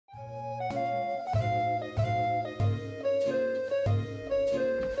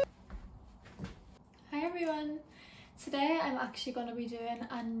actually going to be doing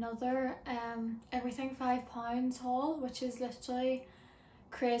another Everything5pounds haul, which is literally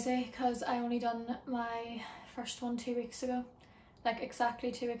crazy because I only done my first one 2 weeks ago, like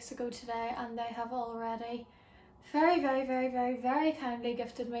exactly 2 weeks ago today, and they have already very kindly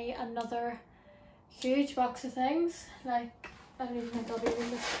gifted me another huge box of things. Like, I don't even think I'll be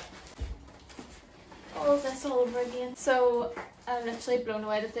doing all of this all over again. So I'm literally blown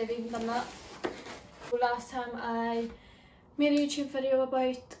away that they've even done that. Last time I made a YouTube video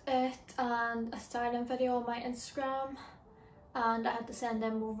about it and a styling video on my Instagram, and I had to send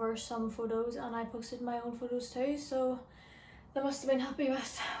them over some photos, and I posted my own photos too, so they must have been happy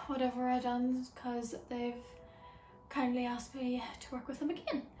with whatever I done because they've kindly asked me to work with them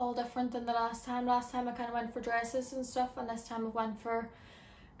again. All different than the last time. Last time I kind of went for dresses and stuff, and this time I went for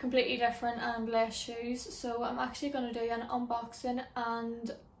completely different and less shoes. So I'm actually going to do an unboxing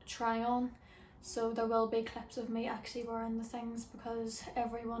and try on. So there will be clips of me actually wearing the things because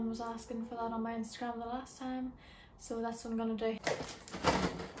everyone was asking for that on my Instagram the last time. So that's what I'm going to do.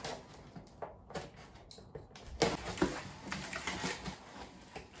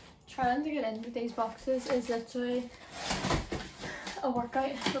 Trying to get into these boxes is literally a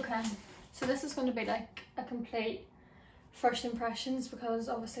workout. Okay, so this is going to be like a complete first impressions because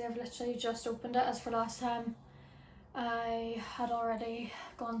obviously I've literally just opened it. As for last time, I had already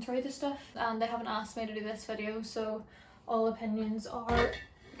gone through the stuff and they haven't asked me to do this video, so all opinions are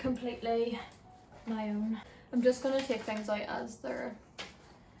completely my own. I'm just going to take things out as they're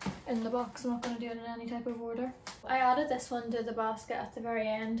in the box. I'm not going to do it in any type of order. I added this one to the basket at the very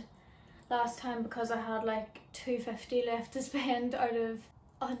end last time because I had like $2.50 left to spend out of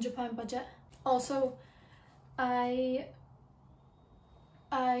 £100 budget. Also, I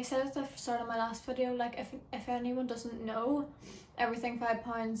said at the start of my last video, like if anyone doesn't know,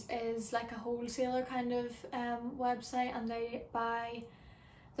 Everything5pounds is like a wholesaler kind of website, and they buy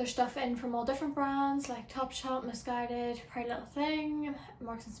their stuff in from all different brands like Topshop, Misguided, Pretty Little Thing,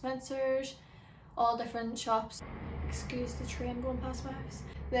 Marks and Spencer's, all different shops. Excuse the train going past my house.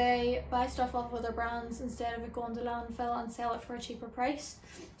 They buy stuff off other brands instead of it going to landfill and sell it for a cheaper price.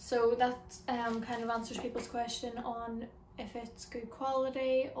 So that kind of answers people's question on if it's good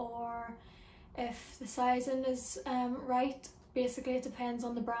quality or if the sizing is right. Basically it depends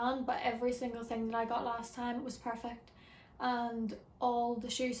on the brand, but every single thing that I got last time was perfect, and all the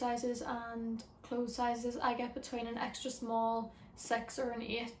shoe sizes and clothes sizes I get between an extra small 6 or an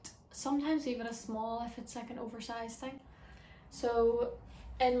 8, sometimes even a small if it's like an oversized thing. So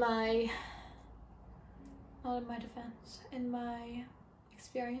in my, not in my defense, in my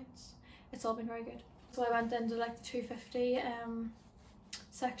experience, it's all been very good. So I went into like the $2.50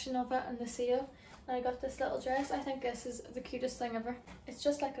 section of it in the sale, and I got this little dress. I think this is the cutest thing ever. It's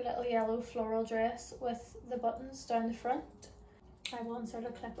just like a little yellow floral dress with the buttons down the front. I will insert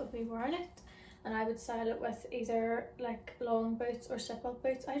a clip of me wearing it, and I would style it with either like long boots or slip-up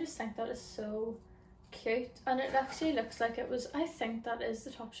boots. I just think that is so cute, and it actually looks like it was, I think that is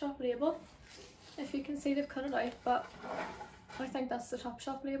the Topshop label. If you can see, they've cut it out, but I think that's the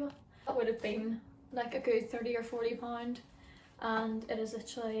Topshop label. That would have been like a good £30 or £40, and it is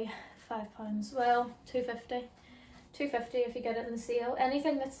literally £5. Well, £2.50 if you get it in the sale.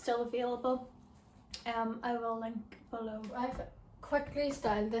 Anything that's still available, I will link below. I've quickly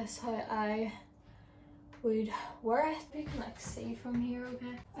styled this how I would wear it. You can like see from here,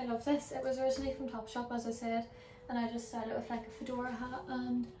 okay? I love this. It was originally from Topshop, as I said, and I just styled it with like a fedora hat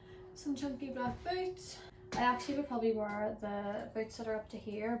and some chunky black boots. I actually would probably wear the boots that are up to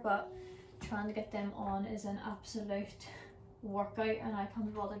here, but trying to get them on is an absolute workout and I can't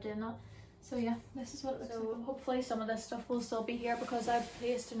be bothered doing that. So yeah, this is what it looks like. Hopefully some of this stuff will still be here because I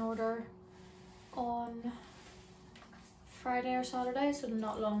placed an order on Friday or Saturday, so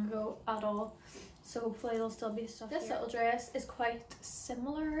not long ago at all. So hopefully there'll still be stuff. This little dress is quite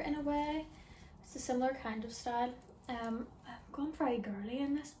similar in a way. It's a similar kind of style. I'm going very girly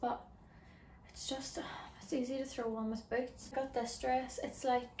in this, but it's just it's easy to throw on with boots. I got this dress. It's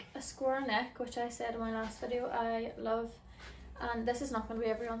like a square neck, which I said in my last video I love, and this is not going to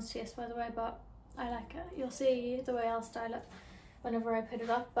be everyone's taste, by the way, but I like it. You'll see the way I'll style it whenever I put it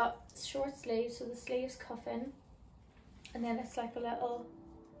up. But it's short sleeves, so the sleeves cuff in, and then it's like a little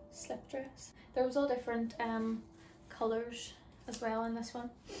slip dress. There was all different colours as well in this one.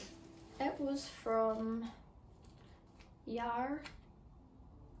 It was from Yar,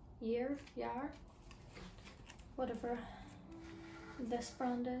 whatever this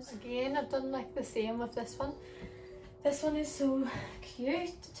brand is. Again, I've done like the same with this one. This one is so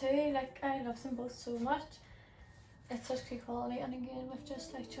cute too, like I love them both so much. It's such good quality, and again with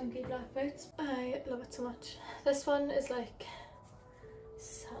just like chunky black boots. I love it so much. This one is like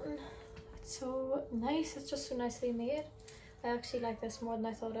satin. It's so nice. It's just so nicely made. I actually like this more than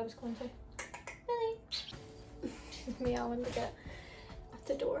I thought I was going to. Really? She's meowing to get at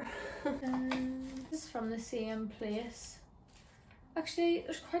the door. This is from the same place. Actually,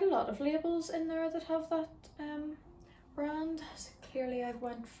 there's quite a lot of labels in there that have that brand. So clearly I've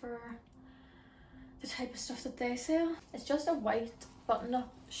went for the type of stuff that they sell. It's just a white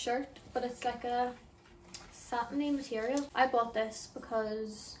button-up shirt, but it's like a satiny material. I bought this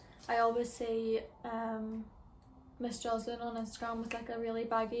because I always see Miss Jocelyn on Instagram with like a really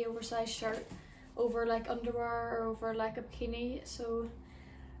baggy oversized shirt over like underwear or over like a bikini, so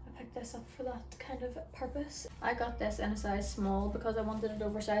I picked this up for that kind of purpose. I got this in a size small because I wanted it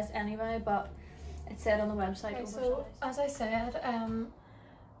oversized anyway, but it said on the website oversized. So as I said,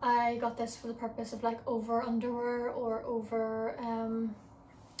 I got this for the purpose of like over underwear or over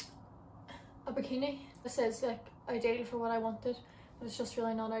a bikini. This is like ideal for what I wanted, but it's just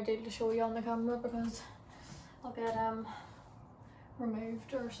really not ideal to show you on the camera because I'll get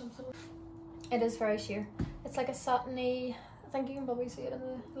removed or something. It is very sheer. It's like a satiny, I think you can probably see it in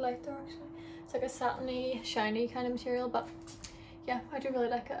the light there actually. It's like a satiny, shiny kind of material, but yeah, I do really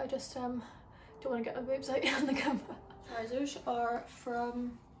like it. I just don't want to get my boobs out on the camera. Trousers are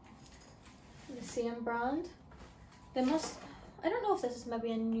from the same brand. They must, I don't know if this is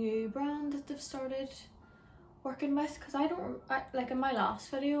maybe a new brand that they've started working with, because like in my last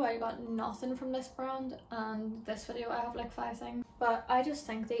video I got nothing from this brand, and this video I have like 5 things, but I just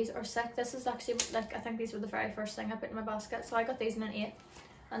think these are sick. This is actually like, I think these were the very first thing I put in my basket, so I got these in an 8,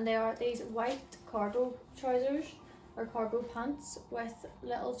 and they are these white cargo trousers or cargo pants with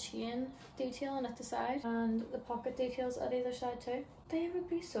little chain detailing at the side and the pocket details at either side too. They would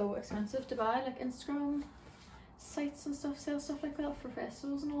be so expensive to buy, like Instagram sites and stuff sell stuff like that for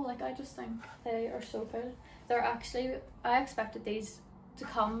festivals and all. Like, I just think they are so good. They're actually, I expected these to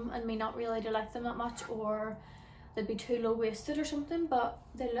come and me not really to like them that much, or they'd be too low-waisted or something, but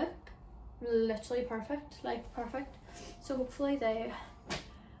they look literally perfect, like perfect. So hopefully they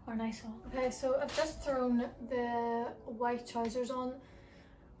are nice on. Okay, so I've just thrown the white trousers on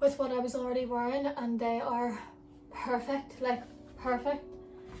with what I was already wearing, and they are perfect, like perfect.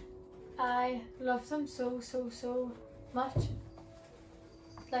 I love them so much.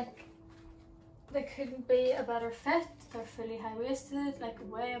 Like, they couldn't be a better fit. They're fully high-waisted, like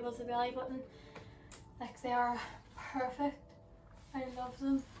way above the belly button. Like, they are perfect. I love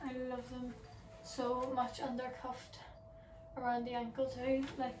them so much, and they're cuffed around the ankle too.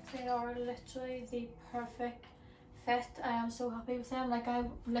 Like, they are literally the perfect fit. I am so happy with them. Like, I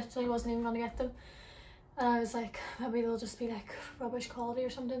literally wasn't even gonna get them, and I was like, maybe they'll just be like rubbish quality or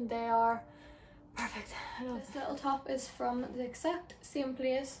something. They are perfect. I love this little top is from the exact same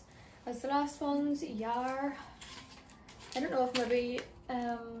place as the last ones, Yar. I don't know if maybe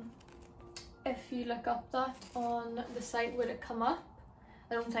if you look up that on the site would it come up.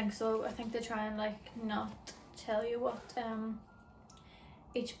 I don't think so. I think they try and like not tell you what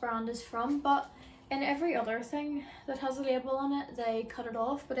each brand is from, but in every other thing that has a label on it they cut it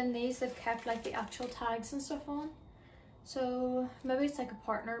off, but in these they've kept like the actual tags and stuff on. So maybe it's like a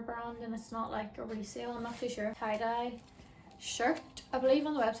partner brand and it's not like a resale, I'm not too sure. Tie-dye shirt, I believe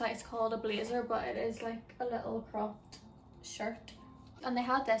on the website it's called a blazer, but it is like a little cropped shirt, and they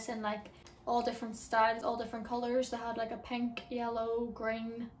had this in like all different styles, all different colours. They had like a pink, yellow,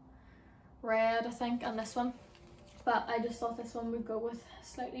 green, red I think, and this one, but I just thought this one would go with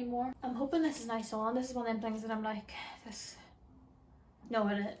slightly more. I'm hoping this is nice on. This is one of them things that I'm like, this, no,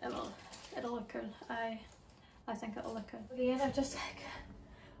 it'll look good. I think it'll look good. Again, I'm just like,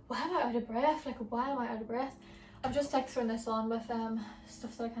 why am I out of breath? Like, why am I out of breath? I've just like thrown this on with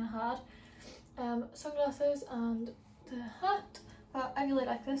stuff that I kind of had, sunglasses and the hat, but I really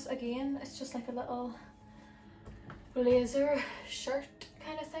like this. Again, it's just like a little blazer shirt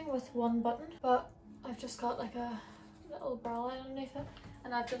kind of thing with one button, but I've just got like a little bra line underneath it,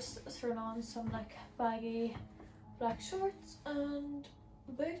 and I've just thrown on some like baggy black shorts and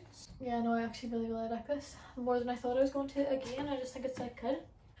boots. Yeah, no, I actually really like this more than I thought I was going to. Again, I just think it's like good.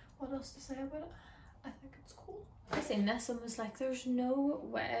 What else to say about it? I think it's cool. I seen this and was like, there's no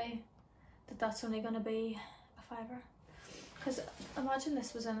way that that's only gonna be a £5, because imagine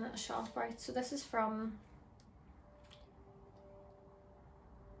this was in a shop, right? So this is from,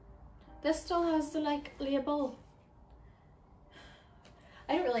 this still has the like label.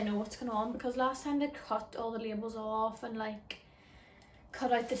 I don't really know what's going on, because last time they cut all the labels off and like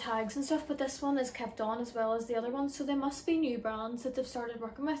cut out the tags and stuff, but this one is kept on as well as the other ones, so they must be new brands that they've started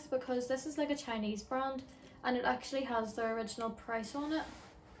working with, because this is like a Chinese brand and it actually has the original price on it,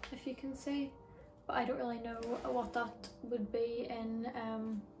 if you can see, but I don't really know what that would be in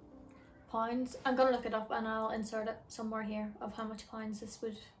pounds. I'm gonna look it up and I'll insert it somewhere here of how much pounds this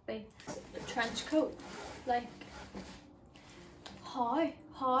would be. The trench coat, like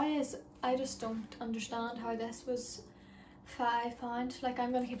how is, I just don't understand how this was £5. Like,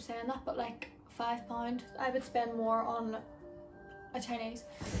 I'm gonna keep saying that, but like £5, I would spend more on a Chinese.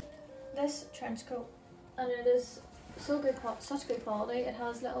 This trench coat, and it is so good, such good quality. It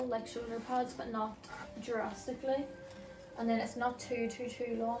has little like shoulder pads, but not drastically, and then it's not too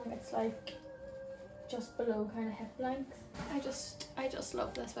long. It's like just below kind of hip length. I just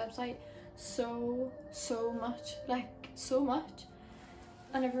love this website so much, like so much.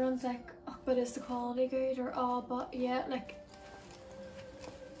 And everyone's like, oh, but is the quality good? Or oh, but yeah, like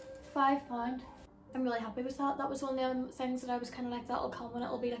 £5. I'm really happy with that. That was one of them things that I was kind of like, that'll come and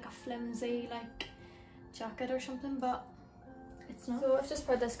it'll be like a flimsy like jacket or something, but it's not. So I've just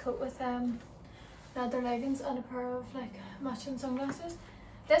paired this coat with leather leggings and a pair of like matching sunglasses.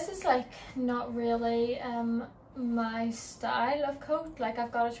 This is like not really my style of coat. Like,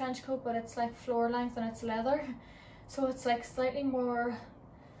 I've got a trench coat, but it's like floor length and it's leather, so it's like slightly more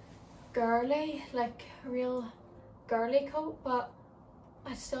girly, like real girly coat, but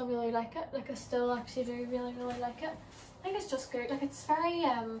I still really like it. Like, I still actually do really like it. I think it's just good. Like, it's very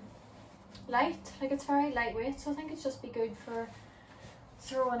light, like it's very lightweight, so I think it's just be good for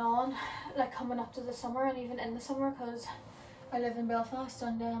throwing on like coming up to the summer and even in the summer, because I live in Belfast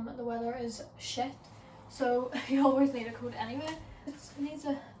and the weather is shit, so you always need a coat anyway. It needs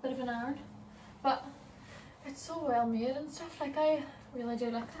a bit of an iron, but it's so well made and stuff. Like, I really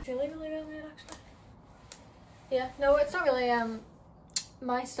do like it. Really well made, actually. Yeah, no, it's not really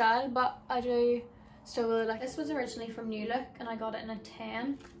my style, but I do still really like it. This was originally from New Look and I got it in a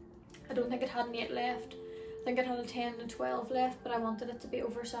 10. I don't think it had an 8 left. I think it had a 10 and 12 left, but I wanted it to be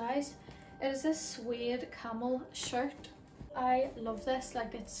oversized. It is this suede camel shirt. I love this,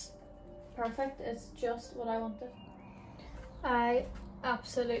 like it's perfect. It's just what I wanted. I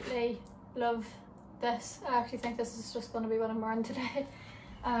absolutely love this. I actually think this is just going to be what I'm wearing today.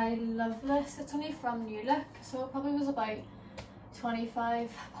 I love this. It's only from New Look, so it probably was about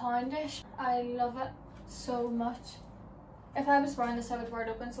 £25-ish. I love it so much. If I was wearing this, I would wear it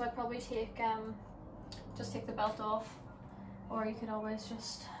open, so I'd probably take just take the belt off, or you could always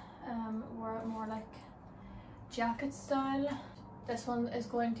just wear it more like jacket style. This one is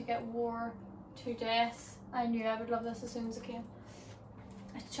going to get wore to death. I knew I would love this as soon as it came.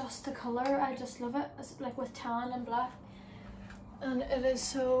 It's just the colour, I just love it. It's like with tan and black, and it is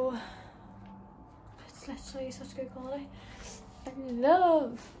so, it's literally such good quality. I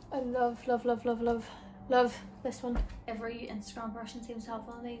love this one. Every Instagram person seems to have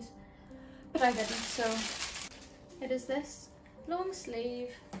one of these, but I didn't. So it is this long sleeve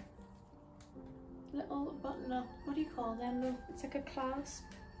little button up, what do you call them though? It's like a clasp.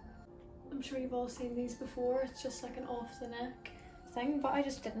 I'm sure you've all seen these before. It's just like an off the neck thing, but I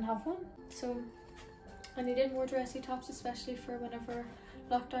just didn't have one, so I needed more dressy tops, especially for whenever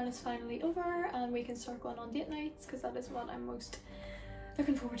lockdown is finally over and we can start going on date nights, because that is what I'm most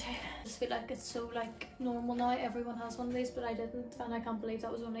looking forward to. I just feel like it's so like normal now. Everyone has one of these, but I didn't, and I can't believe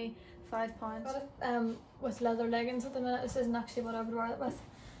that was only £5. Got it with leather leggings at the minute. This isn't actually what I would wear it with,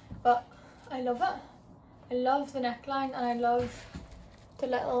 but I love it. I love the neckline, and I love the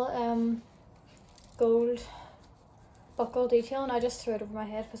little gold buckle detail, and I just threw it over my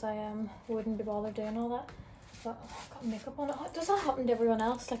head because I wouldn't be bothered doing all that. But I've got makeup on it. Does that happen to everyone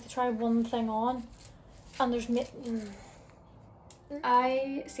else? Like, to try one thing on and there's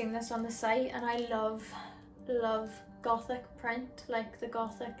I seen this on the site and I love gothic print, like the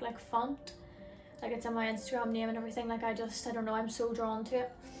gothic like font. Like, it's in my Instagram name and everything. Like, I don't know, I'm so drawn to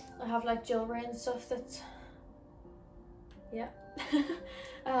it. I have like jewellery and stuff that's, yeah.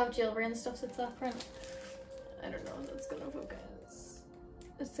 I have jewellery and stuff that's that print. I don't know if that's gonna focus.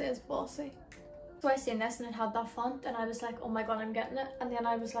 It says bossy. So I seen this and it had that font and I was like, oh my god, I'm getting it. And then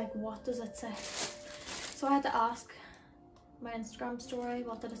I was like, what does it say? So I had to ask my Instagram story,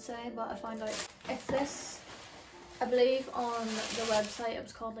 what did it say? But I found out it's this, I believe on the website it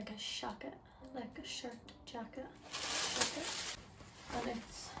was called like a shacket, like a shirt jacket. And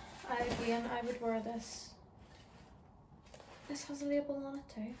it's, I would wear this. This has a label on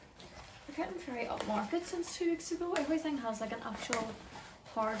it too. We're getting very upmarket since 2 weeks ago. Everything has like an actual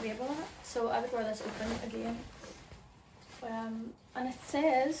hard label on it. So I would wear this open again. And it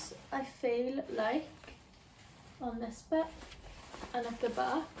says, I feel like, on this bit, and at the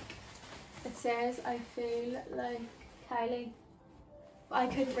back, it says, I feel like Kylie. I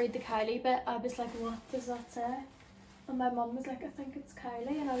couldn't read the Kylie bit. I was like, what does that say? And my mum was like, I think it's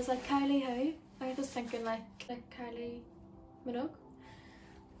Kylie. And I was like, Kylie who? I was thinking like Kylie Minogue.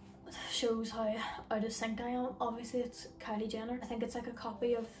 Shows how out of sync I am. Obviously it's Kylie Jenner. I think it's like a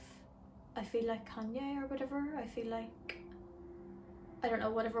copy of, I feel like, Kanye or whatever. I feel like, I don't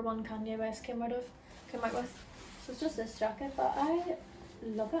know, whatever one Kanye West came out with. So it's just this jacket, but I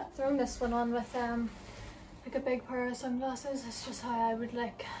love it. Throwing this one on with like a big pair of sunglasses. It's just how I would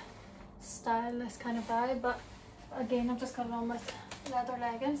like style this kind of vibe. But again, I've just got it on with leather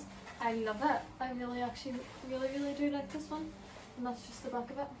leggings. I love it. I really actually really do like this one. And that's just the back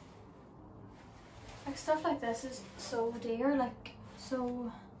of it. Like stuff like this is so dear, like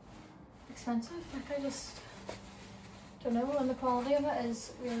so expensive. Like I just don't know, and the quality of it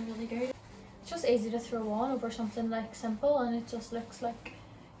is really good. It's just easy to throw on over something like simple, and it just looks like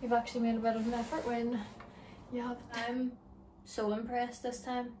you've actually made a bit of an effort when you have. I'm so impressed this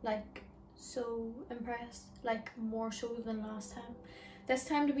time, like so impressed, like more so than last time. This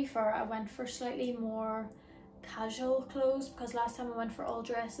time, to be fair, I went for slightly more casual clothes because last time I went for all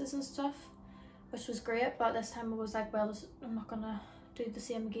dresses and stuff, which was great, but this time I was like, well, I'm not gonna do the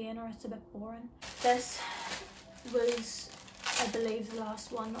same again or it's a bit boring. This was, I believe, the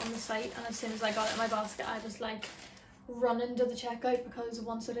last one on the site, and as soon as I got it in my basket I was like running to the checkout, because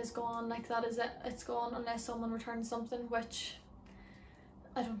once it is gone, like that is it, it's gone unless someone returns something, which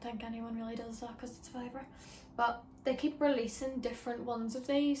I don't think anyone really does that because it's Fiverr. But they keep releasing different ones of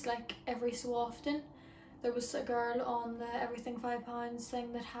these like every so often. There was a girl on the Everything5pounds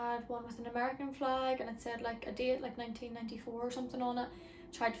thing that had one with an American flag and it said like a date, like 1994 or something on it.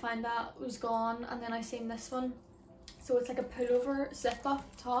 Tried to find that, it was gone, and then I seen this one. So it's like a pullover zip up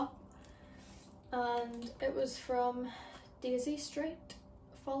top, and it was from Daisy Street.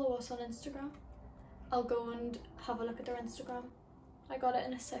 Follow us on Instagram. I'll go and have a look at their Instagram. I got it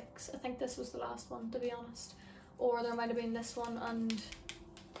in a 6. I think this was the last one, to be honest. Or there might have been this one and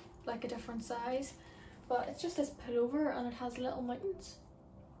like a different size. But it's just this pullover and it has little mountains.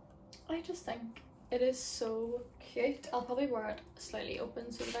 I just think it is so cute. I'll probably wear it slightly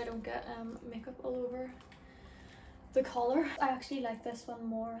open so that I don't get makeup all over the collar. I actually like this one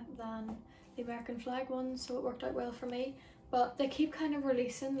more than the American flag one, so it worked out well for me. But they keep kind of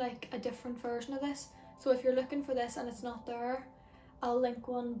releasing like a different version of this. So if you're looking for this and it's not there, I'll link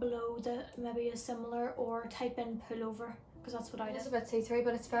one below that maybe is similar, or type in pullover, because that's what I did. It's a bit see-through,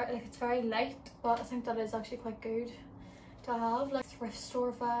 but it's very light, but I think that is actually quite good to have, like thrift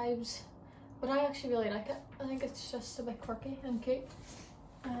store vibes. But I actually really like it. I think it's just a bit quirky and cute.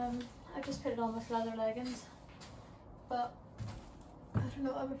 I just put it on with leather leggings, but I don't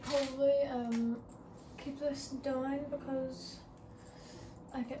know, I would probably keep this down because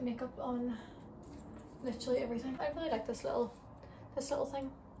I get makeup on literally everything. I really like this little thing.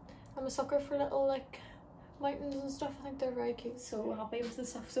 I'm a sucker for little like mountains and stuff. I think they're very cute. So happy with the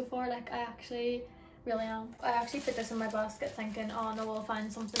stuff so far, like I actually really am. I actually put this in my basket thinking, oh no, I'll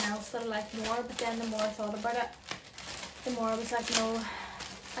find something else that I like more, but then the more I thought about it, the more I was like, no,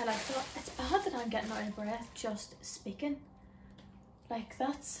 I like it. It's bad that I'm getting out of breath just speaking. Like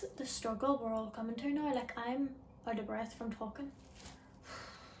that's the struggle we're all coming to now. Like I'm out of breath from talking.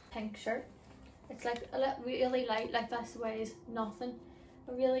 Pink shirt. It's like really light, like this weighs nothing.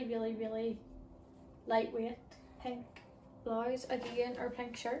 A really lightweight pink blouse again, or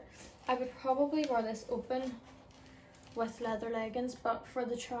pink shirt. I would probably wear this open with leather leggings, but for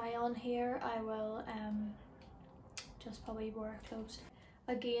the try on here I will just probably wear it closed.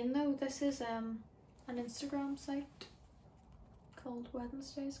 Again though, this is an Instagram site called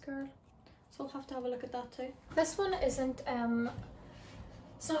Wednesday's Girl, so I'll have to have a look at that too. This one isn't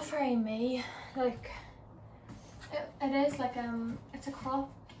it's not very me, like it is like it's a crop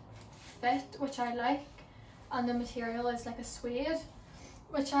fit, which I like, and the material is like a suede,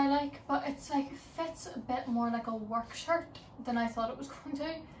 which I like, but it's like fits a bit more like a work shirt than I thought it was going to.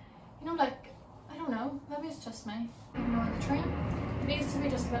 You know, like I don't know, maybe it's just me ignoring the trend. It needs to be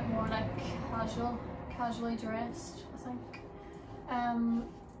just a bit more like casually dressed, I think.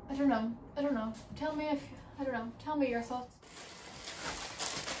 I don't know. Tell me your thoughts.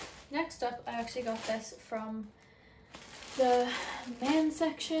 Next up, I actually got this from the men's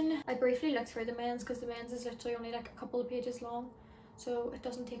section. I briefly looked through the men's because the men's is literally only like a couple of pages long, so it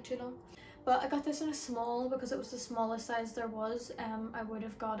doesn't take too long. But I got this in a small because it was the smallest size there was. I would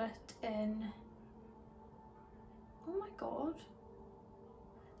have got it in, oh my god,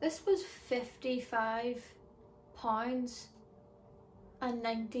 this was £55 and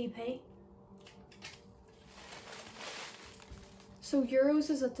 90p. So euros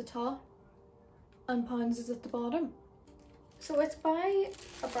is at the top and pounds is at the bottom. So it's by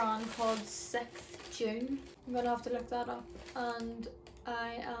a brand called 6th June. I'm gonna have to look that up, and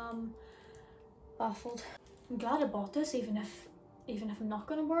I am baffled. I'm glad I bought this, even if I'm not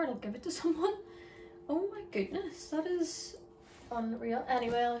gonna wear it, I'll give it to someone. Oh my goodness, that is unreal.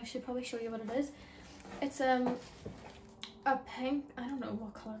 Anyway, I should probably show you what it is. It's a pink, I don't know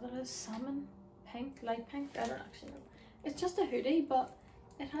what colour that is, salmon pink, light pink, I don't actually know. It's just a hoodie, but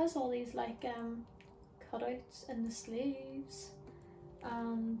it has all these like cutouts in the sleeves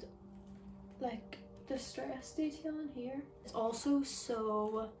and like distress detail in here. It's also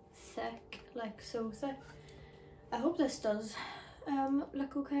so thick, like so thick. I hope this does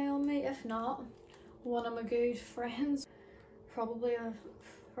look okay on me. If not, one of my good friends, probably a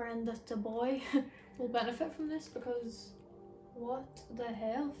friend that's a boy, will benefit from this, because what the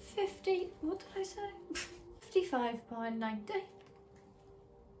hell? What did I say? £55.90.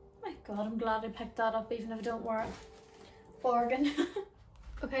 My god, I'm glad I picked that up even if I don't wear it. Bargain.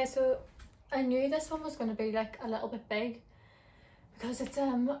 Okay, so I knew this one was going to be like a little bit big because it's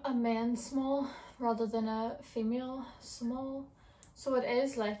a men's small rather than a female small. So it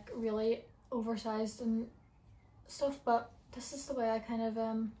is like really oversized and stuff, but this is the way I kind of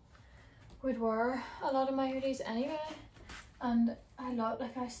would wear a lot of my hoodies anyway. And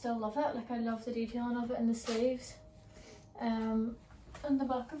I still love it. Like I love the detailing of it in the sleeves. And the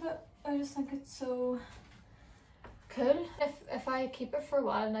back of it, I just think it's so cool. If I keep it for a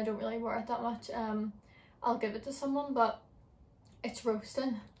while and I don't really wear it that much, I'll give it to someone, but it's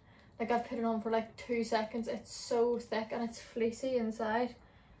roasting. Like I've put it on for like 2 seconds. It's so thick and it's fleecy inside.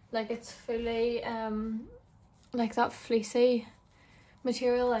 Like it's fully like that fleecy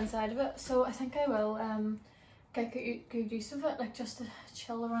material inside of it. So I think I will get good use of it, like just to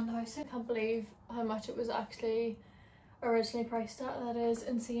chill around the house. I can't believe how much it was actually originally priced at. That is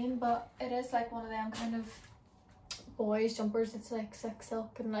insane, but it is like one of them kind of boys jumpers. It's like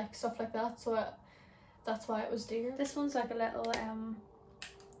silk and like stuff like that, so that's why it was dear. This one's like a little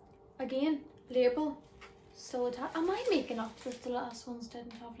again, label still attached. Am I making up that the last ones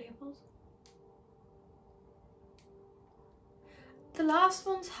didn't have labels? The last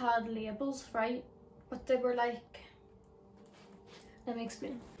ones had labels, right? But they were like, let me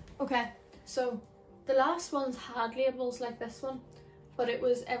explain. Okay, so the last ones had labels like this one, but it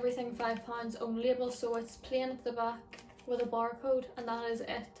was everything £5 own label, so it's plain at the back with a barcode, and that is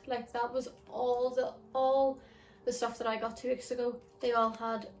it. Like that was all the stuff that I got 2 weeks ago. They all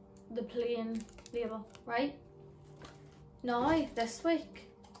had the plain label, right? Now this week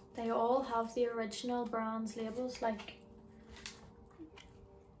they all have the original brand's labels. Like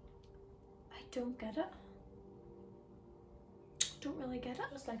I don't get it. Don't really get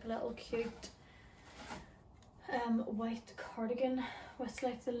it. Just like a little cute white cardigan with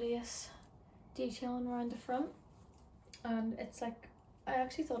like the lace detailing around the front, and it's like, I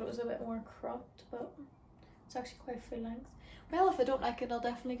actually thought it was a bit more cropped, but it's actually quite full length. Well, if I don't like it, I'll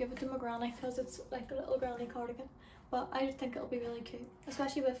definitely give it to my granny because it's like a little granny cardigan, but I think it'll be really cute,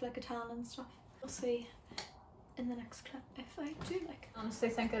 especially with like a tan and stuff. We'll see in the next clip if I do like it. I honestly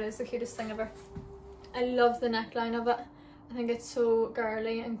think it is the cutest thing ever. I love the neckline of it. I think it's so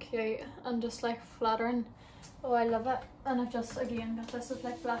girly and cute and just like flattering. Oh, I love it. And I've just again got this with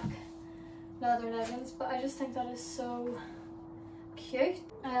like black leather leggings, but I just think that is so cute.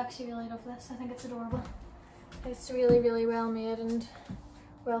 I actually really love this. I think it's adorable. It's really, really well made and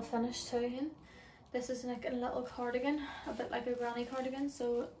well finished too. And this is like a little cardigan, a bit like a granny cardigan,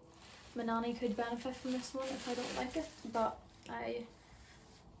 so my nanny could benefit from this one if I don't like it, but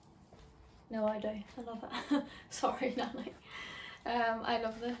no, I do. I love it. Sorry, nanny. I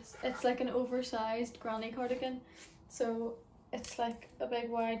love this. It's like an oversized granny cardigan, so it's like a big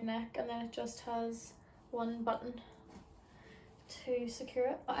wide neck, and then it just has one button to secure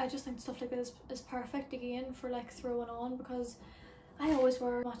it. I just think stuff like this is perfect again for like throwing on, because I always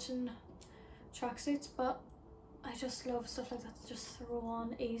wear matching tracksuits, but I just love stuff like that to just throw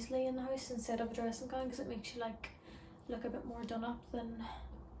on easily in the house instead of a dressing gown, because it makes you like look a bit more done up than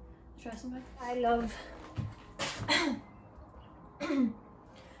a dressing gown. I love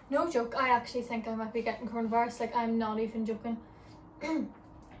no joke, I actually think I might be getting coronavirus. Like I'm not even joking.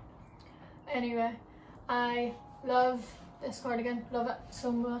 Anyway, I love this cardigan, love it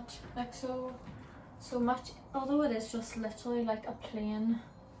so much, like so much. Although it is just literally like a plain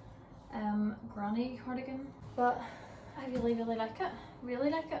granny cardigan, but I really like it,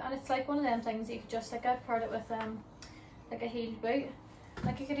 and it's like one of them things that you could just like, I've paired it with like a heeled boot.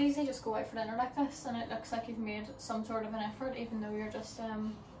 Like you could easily just go out for dinner like this and it looks like you've made some sort of an effort, even though you're just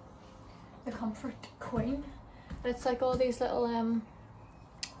the comfort queen. But it's like all these little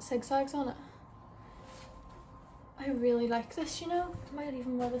zigzags on it. I really like this, you know. I might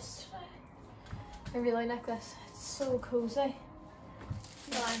even wear this today. I really like this. It's so cozy.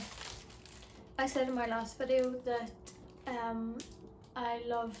 Now, I said in my last video that I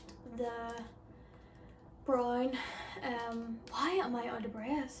loved the brown. Why am I out of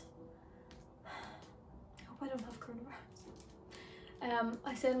breath? I hope I don't have coronavirus.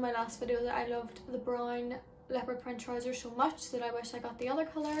 I said in my last video that I loved the brown leopard print trousers so much that I wish I got the other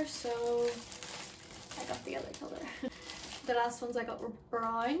colour, so I got the other colour. The last ones I got were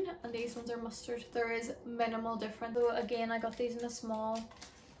brown and these ones are mustard. There is minimal difference. So again, I got these in a small.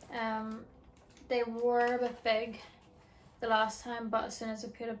 They were a bit big the last time, but as soon as I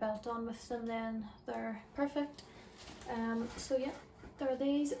put a belt on with them, then they're perfect. So yeah, there are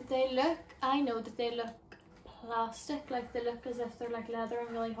these. They look, I know that they look plastic, like they look as if they're like leather and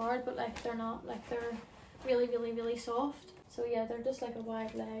really hard, but like they're not, like they're really really really soft. So yeah, they're just like a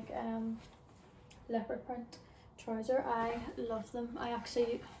wide leg leopard print trouser. I love them. I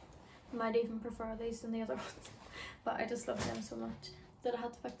actually might even prefer these than the other ones, but I just love them so much that I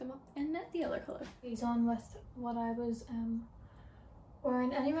had to pick them up in the other colour. These on with what I was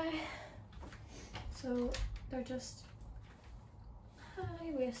wearing anyway. So they're just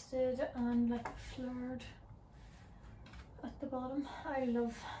high-waisted and like flared at the bottom. I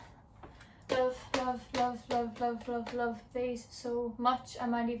love these so much. I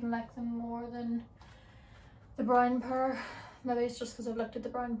might even like them more than the brown pair. Maybe it's just because I've looked at the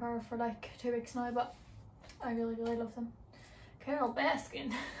brown pair for like 2 weeks now, but I really really love them. Carol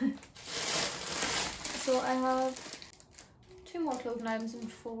Baskin. So I have 2 more clothing items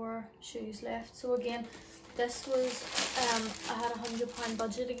and 4 shoes left. So again, this was I had £100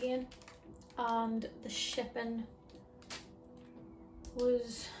 budget again, and the shipping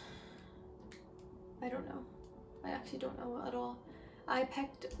was, I don't know. I actually don't know at all. I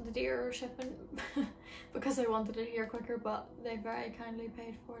picked the dearer shipping because I wanted it here quicker, but they very kindly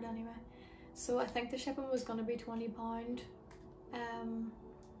paid for it anyway. So I think the shipping was going to be £20.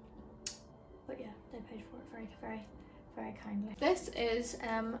 But yeah, they paid for it very, very, very kindly. This is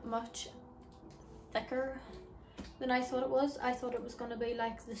much thicker than I thought it was. I thought it was going to be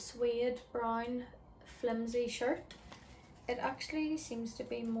like the suede brown flimsy shirt. It actually seems to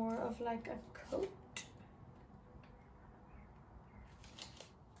be more of like a coat.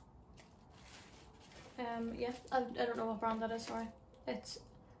 Yeah, I don't know what brand that is, sorry. It's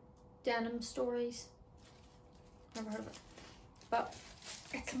Denim Stories. Never heard of it. But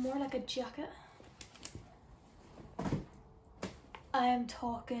it's more like a jacket. I am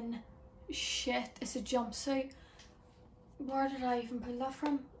talking shit. It's a jumpsuit. Where did I even pull that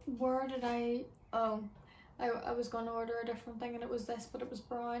from? Where did I... Oh, I was going to order a different thing and it was this, but it was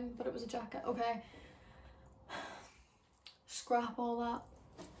brown, but it was a jacket. Okay. Scrap all that.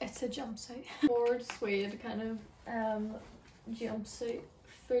 It's a jumpsuit. Board suede kind of jumpsuit.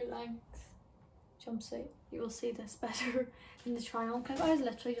 Full length jumpsuit. You will see this better in the try on clip. I was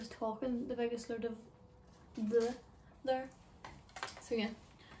literally just talking the biggest load of there. So yeah,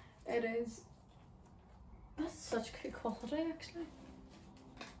 it is. That's such good quality actually.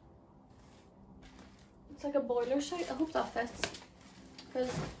 It's like a boiler suit. I hope that fits,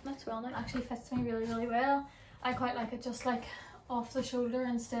 because that's well now. It actually fits me really really well. I quite like it just like off the shoulder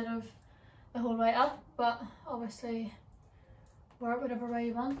instead of the whole way up, but obviously wear it whatever way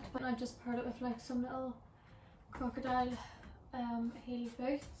you want. But I just paired it with like some little crocodile heel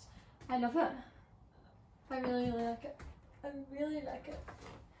boots. I love it. I really really like it. I really like it.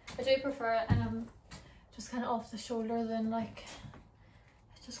 I do prefer it just kind of off the shoulder than like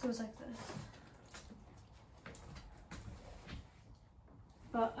it just goes like this.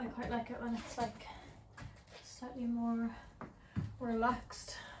 But I quite like it when it's like slightly more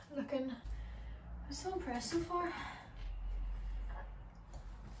relaxed looking. I'm so impressed so far.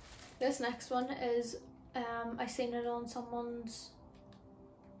 This next one is I seen it on someone's,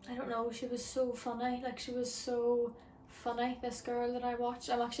 I don't know, she was so funny, like she was so funny, this girl that I watched.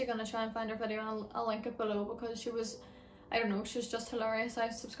 I'm actually going to try and find her video and I'll link it below, because she was, I don't know, she was just hilarious. I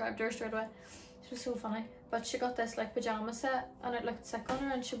subscribed to her straight away. She was so funny. But she got this like pyjama set and it looked sick on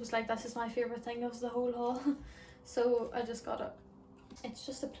her, and she was like, this is my favourite thing of the whole haul. So I just got it. It's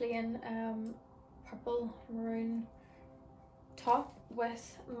just a plain purple maroon top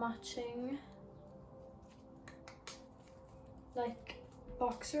with matching like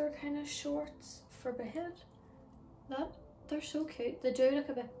boxer kind of shorts for bed. They're so cute. They do look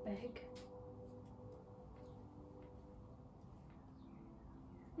a bit big.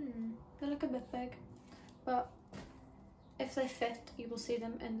 They look a bit big, but if they fit you will see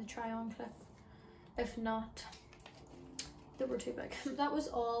them in the try on clip. If not, they were too big. That was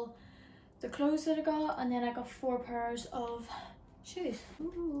all the clothes that I got, and then I got 4 pairs of shoes.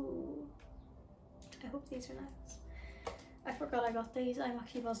 Ooh. I hope these are nice. I forgot I got these. I'm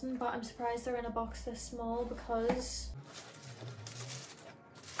actually buzzing, but I'm surprised they're in a box this small because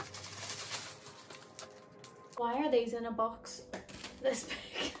why are these in a box this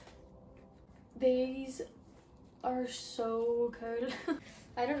big? These are so cool.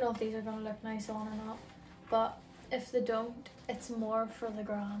 I don't know if these are gonna look nice on or not, but if they don't, it's more for the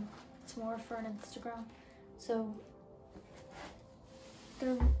gram. It's more for an Instagram. So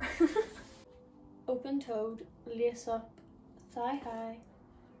they're open-toed, lace-up, thigh-high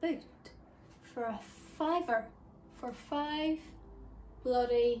boot for a £5. For £5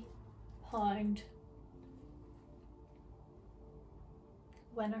 bloody pound.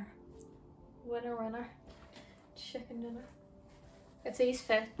 Winner. Winner, winner. Chicken dinner. If these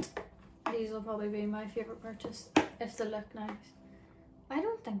fit, these will probably be my favourite purchase if they look nice. I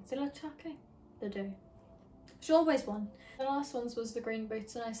don't think they look tacky. They do. There's always one. The last ones was the green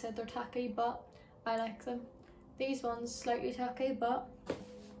boots and I said they're tacky, but I like them. These ones slightly tacky, but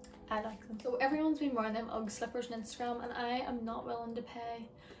I like them. So everyone's been wearing them UGG slippers on Instagram and I am not willing to pay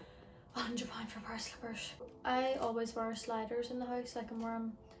 £100 for a pair of slippers. I always wear sliders in the house, like I'm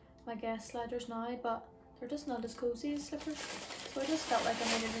wearing my guest sliders now, but they're just not as cozy as slippers. So I just felt like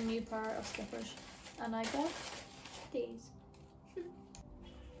I needed a new pair of slippers and I got these.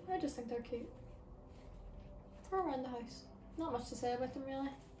 I just think they're cute for around the house. Not much to say about them really,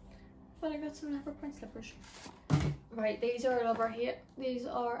 but I got some leopard print slippers. Right, these are a love or hate. These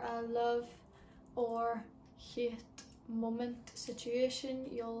are a love or hate moment situation.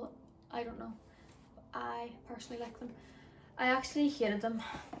 I don't know. I personally like them. I actually hated them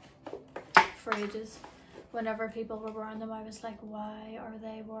for ages. Whenever people were wearing them, I was like, why are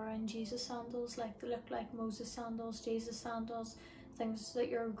they wearing Jesus sandals? Like, they look like Moses sandals, Jesus sandals, things that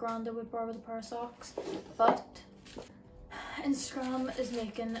your granda would wear with a pair of socks. But Instagram is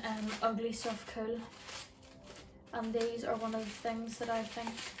making ugly stuff cool, and these are one of the things that I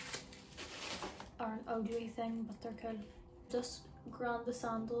think are an ugly thing, but they're cool. Just granda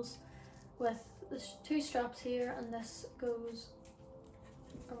sandals with the 2 straps here, and this goes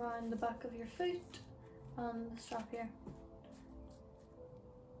around the back of your foot and the strap here.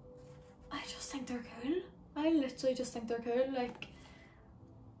 I just think they're cool. I literally just think they're cool. Like,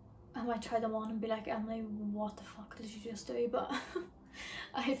 I might try them on and be like, Emily, what the fuck did you just do? But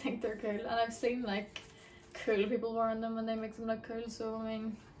I think they're cool, and I've seen like cool people wearing them and they make them look cool, so I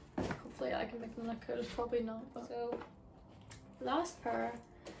mean, hopefully I can make them look cool. Probably not, but. So last pair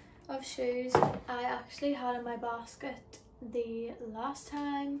of shoes I actually had in my basket the last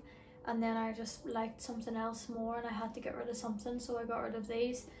time, and then I just liked something else more and I had to get rid of something, so I got rid of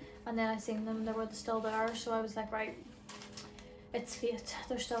these, and then I seen them, they were still there, so I was like, right, it's fate,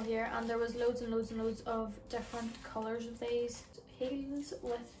 they're still here. And there was loads and loads and loads of different colours of these. Heels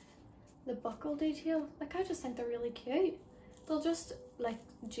with the buckle detail, like I just think they're really cute. They'll just like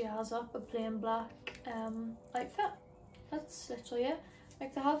jazz up a plain black outfit. That's literally it.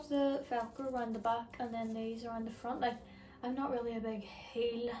 Like, they have the velcro around the back and then these around the front. Like, I'm not really a big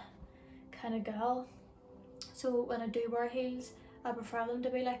heel kind of gal, so when I do wear heels I prefer them to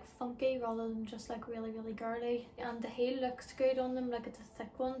be like funky rather than just like really really girly. And the heel looks good on them, like it's a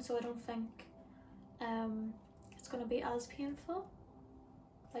thick one, so I don't think it's gonna be as painful.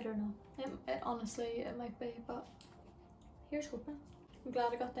 I don't know, it honestly it might be, but here's hoping. I'm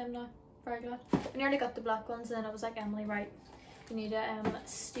glad I got them now, very glad. I nearly got the black ones and then I was like, Emily, right, you need to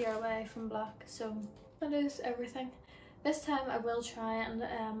steer away from black, so that is everything. This time I will try and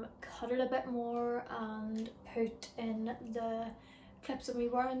cut it a bit more and put in the clips of me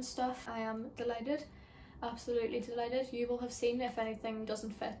wearing stuff. I am delighted, absolutely delighted. You will have seen if anything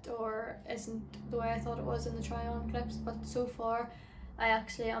doesn't fit or isn't the way I thought it was in the try on clips, but so far I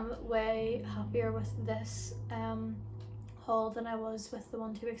actually am way happier with this haul than I was with the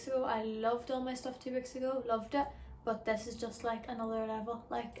one 2 weeks ago. I loved all my stuff 2 weeks ago, loved it, but this is just like another level.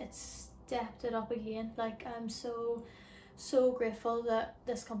 Like, it's stepped it up again. Like, I'm so grateful that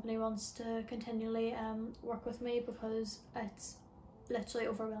this company wants to continually work with me, because it's literally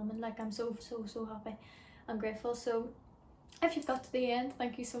overwhelming. Like, I'm so happy and grateful. So if you've got to the end,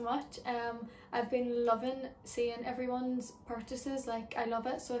 thank you so much. I've been loving seeing everyone's purchases, like I love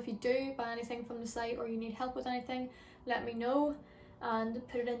it. So if you do buy anything from the site or you need help with anything, let me know and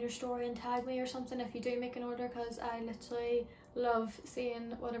put it in your story and tag me or something if you do make an order, because I literally love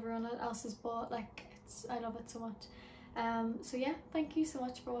seeing what everyone else has bought. Like, I love it so much. So yeah, thank you so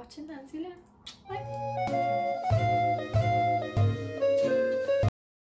much for watching and see you later. Bye.